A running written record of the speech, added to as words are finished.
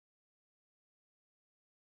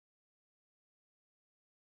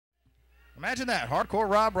Imagine that. Hardcore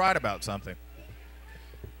Rob right about something.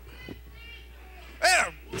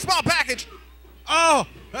 And a small package. Oh,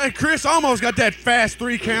 hey, Chris almost got that fast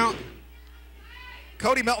 3 count.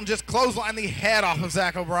 Cody Melton just clotheslined the head off of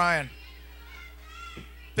Zach O'Brien.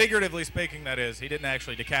 Figuratively speaking, that is. He didn't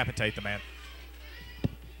actually decapitate the man.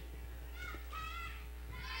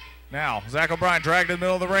 Now, Zach O'Brien dragged in the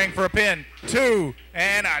middle of the ring for a pin. 2,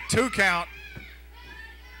 and a 2 count.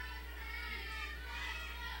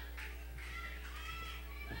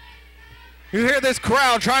 You hear this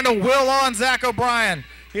crowd trying to will on Zach O'Brien.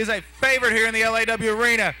 He's a favorite here in the L.A.W.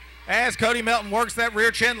 arena as Cody Melton works that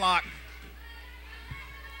rear chin lock.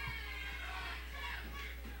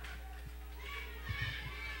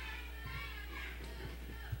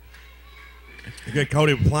 Good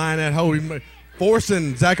Cody applying that hold,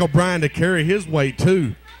 forcing Zach O'Brien to carry his weight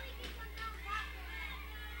too.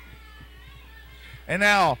 And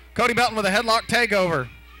now Cody Melton with a headlock takeover.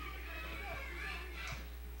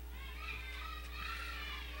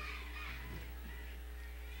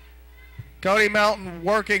 Cody Melton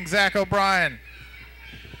working Zach O'Brien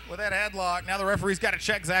with that headlock. Now the referee's got to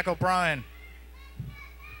check Zach O'Brien.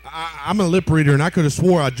 I'm a lip reader, and I could have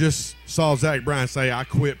swore I just saw Zach O'Brien say, "I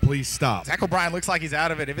quit, please stop." Zach O'Brien looks like he's out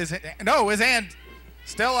of it. If his hand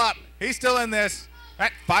still up. He's still in this.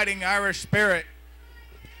 That fighting Irish spirit.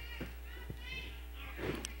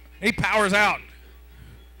 He powers out.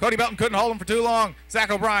 Cody Melton couldn't hold him for too long. Zach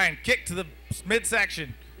O'Brien kick to the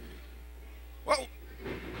midsection. Whoa.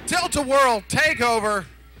 Tilt-a-whirl takeover.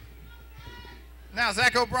 Now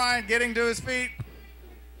Zach O'Brien getting to his feet.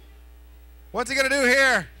 What's he going to do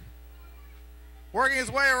here? Working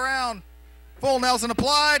his way around. Full Nelson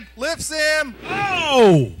applied. Lifts him.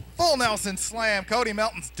 Oh! Full Nelson slam. Cody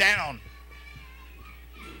Melton's down.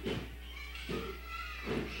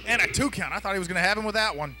 And a 2 count. I thought he was going to have him with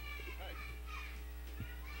that one.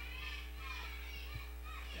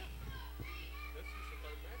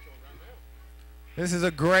 This is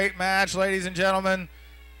a great match, ladies and gentlemen,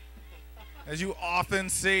 as you often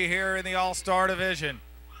see here in the All-Star Division.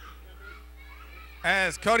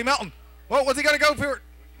 As Cody Melton, what's he going to go for?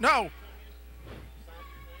 No.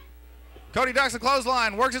 Cody ducks the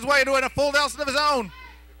clothesline, works his way into it, a full Nelson of his own.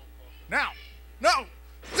 Now, no.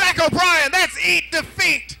 Zach O'Brien, that's eat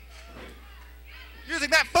defeat. Using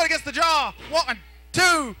that foot against the jaw. 1,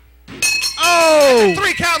 2. Oh!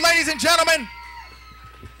 3 count, ladies and gentlemen.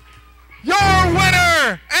 Your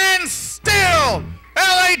winner and still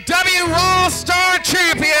L.A.W. All-Star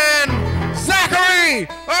Champion, Zachary